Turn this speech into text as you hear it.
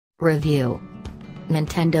Review: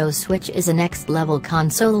 Nintendo Switch is a next-level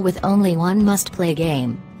console with only one must-play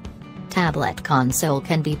game. Tablet console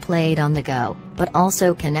can be played on the go, but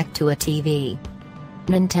also connect to a TV.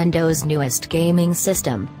 Nintendo's newest gaming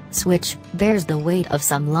system, Switch, bears the weight of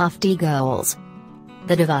some lofty goals.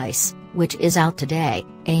 The device, which is out today,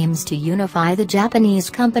 aims to unify the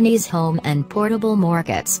Japanese company's home and portable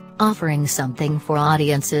markets, offering something for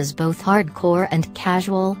audiences both hardcore and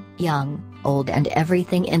casual, young, old and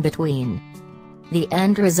everything in between. The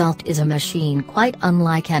end result is a machine quite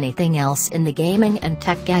unlike anything else in the gaming and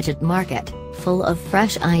tech gadget market, full of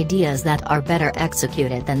fresh ideas that are better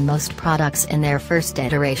executed than most products in their first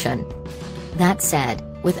iteration. That said,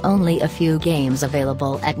 with only a few games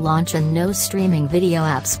available at launch and no streaming video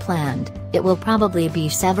apps planned, it will probably be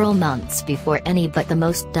several months before any but the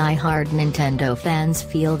most die-hard Nintendo fans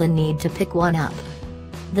feel the need to pick one up.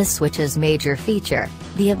 The Switch's major feature,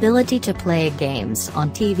 the ability to play games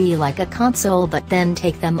on TV like a console but then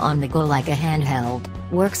take them on the go like a handheld,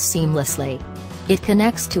 works seamlessly. It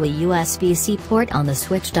connects to a USB-C port on the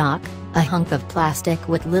Switch dock, a hunk of plastic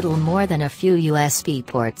with little more than a few USB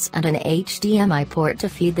ports and an HDMI port to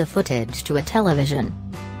feed the footage to a television.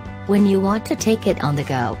 When you want to take it on the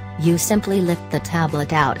go, you simply lift the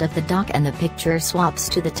tablet out of the dock and the picture swaps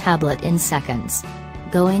to the tablet in seconds.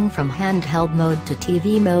 Going from handheld mode to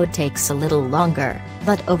TV mode takes a little longer,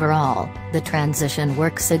 but overall, the transition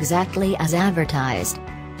works exactly as advertised.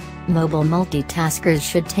 Mobile multitaskers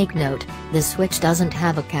should take note, the Switch doesn't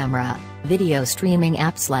have a camera. Video streaming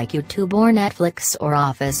apps like YouTube or Netflix or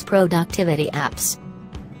office productivity apps.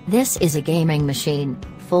 This is a gaming machine,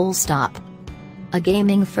 full stop. A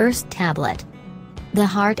gaming-first tablet. The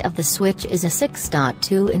heart of the Switch is a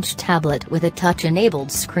 6.2-inch tablet with a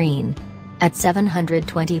touch-enabled screen. At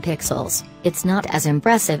 720 pixels, it's not as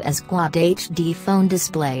impressive as Quad HD phone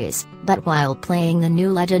displays, but while playing the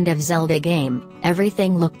new Legend of Zelda game,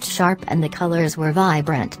 everything looked sharp and the colors were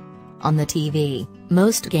vibrant. On the TV,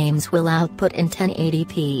 most games will output in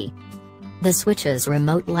 1080p. The Switch's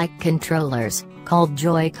remote-like controllers, called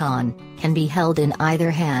Joy-Con, can be held in either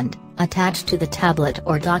hand, attached to the tablet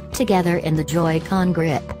or docked together in the Joy-Con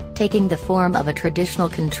grip, taking the form of a traditional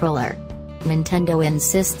controller. Nintendo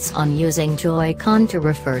insists on using Joy-Con to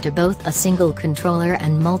refer to both a single controller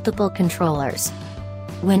and multiple controllers.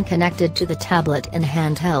 When connected to the tablet in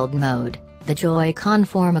handheld mode, the Joy-Con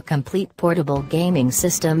form a complete portable gaming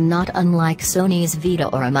system not unlike Sony's Vita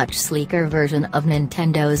or a much sleeker version of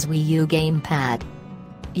Nintendo's Wii U gamepad.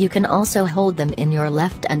 You can also hold them in your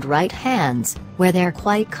left and right hands, where they're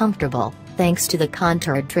quite comfortable, thanks to the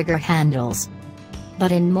contoured trigger handles.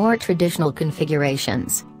 But in more traditional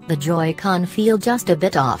configurations, the Joy-Con feel just a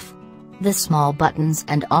bit off. The small buttons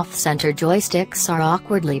and off-center joysticks are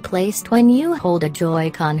awkwardly placed when you hold a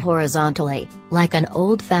Joy-Con horizontally, like an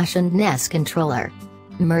old-fashioned NES controller.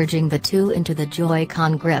 Merging the two into the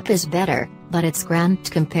Joy-Con grip is better, but it's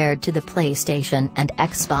cramped compared to the PlayStation and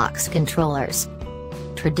Xbox controllers.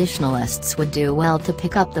 Traditionalists would do well to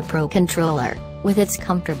pick up the Pro Controller, with its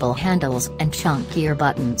comfortable handles and chunkier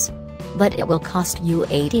buttons. But it will cost you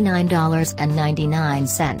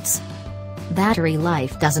 $89.99. Battery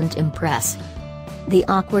life doesn't impress. The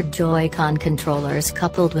awkward Joy-Con controllers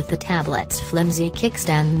coupled with the tablet's flimsy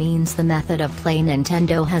kickstand means the method of play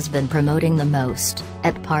Nintendo has been promoting the most,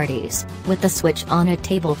 at parties, with the Switch on a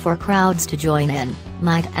table for crowds to join in,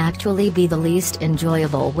 might actually be the least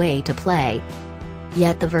enjoyable way to play.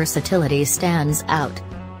 Yet the versatility stands out.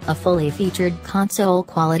 A fully featured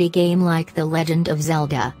console-quality game like The Legend of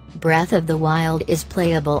Zelda, Breath of the Wild is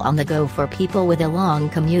playable on the go for people with a long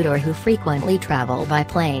commute or who frequently travel by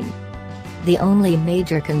plane. The only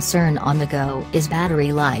major concern on the go is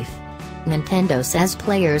battery life. Nintendo says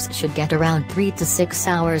players should get around 3 to 6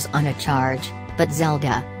 hours on a charge, but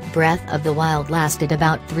Zelda, Breath of the Wild lasted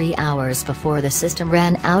about 3 hours before the system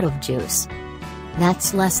ran out of juice.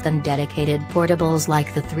 That's less than dedicated portables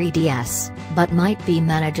like the 3DS, but might be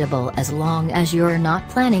manageable as long as you're not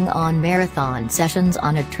planning on marathon sessions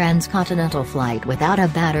on a transcontinental flight without a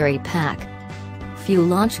battery pack. Few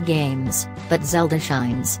launch games, but Zelda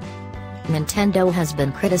shines. Nintendo has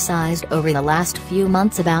been criticized over the last few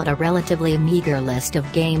months about a relatively meager list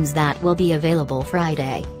of games that will be available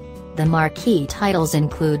Friday. The marquee titles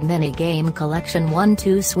include Minigame Collection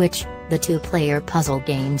 1-2 Switch, the two-player puzzle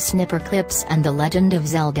game Snipperclips and The Legend of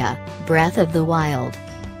Zelda, Breath of the Wild.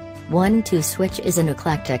 1-2 Switch is an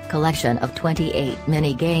eclectic collection of 28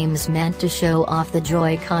 mini-games meant to show off the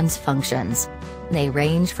Joy-Con's functions. They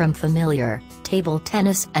range from familiar, table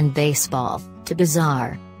tennis and baseball, to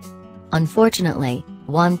bizarre. Unfortunately,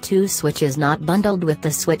 1-2 Switch is not bundled with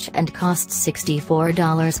the Switch and costs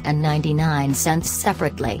 $64.99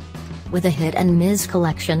 separately. With a hit-and-miss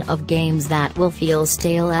collection of games that will feel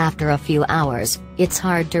stale after a few hours, it's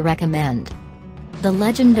hard to recommend. The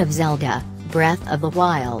Legend of Zelda: Breath of the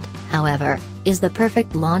Wild, however, is the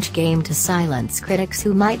perfect launch game to silence critics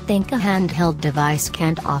who might think a handheld device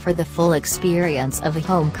can't offer the full experience of a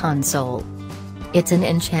home console. It's an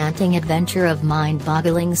enchanting adventure of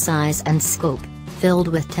mind-boggling size and scope, filled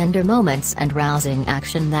with tender moments and rousing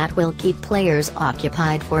action that will keep players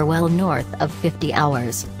occupied for well north of 50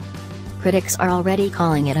 hours. Critics are already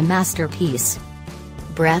calling it a masterpiece.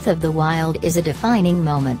 Breath of the Wild is a defining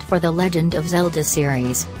moment for the Legend of Zelda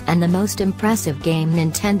series, and the most impressive game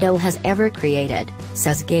Nintendo has ever created,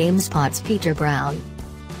 says GameSpot's Peter Brown.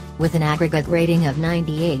 With an aggregate rating of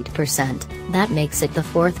 98%, that makes it the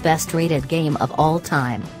fourth best rated game of all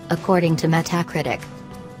time, according to Metacritic.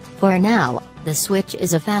 For now, the Switch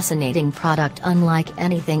is a fascinating product unlike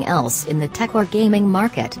anything else in the tech or gaming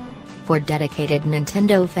market. For dedicated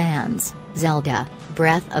Nintendo fans, Zelda: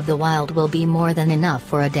 Breath of the Wild will be more than enough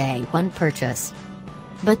for a day-one purchase.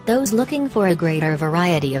 But those looking for a greater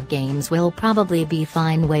variety of games will probably be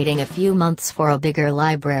fine waiting a few months for a bigger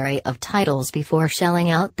library of titles before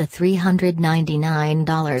shelling out the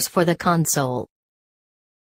 $399 for the console.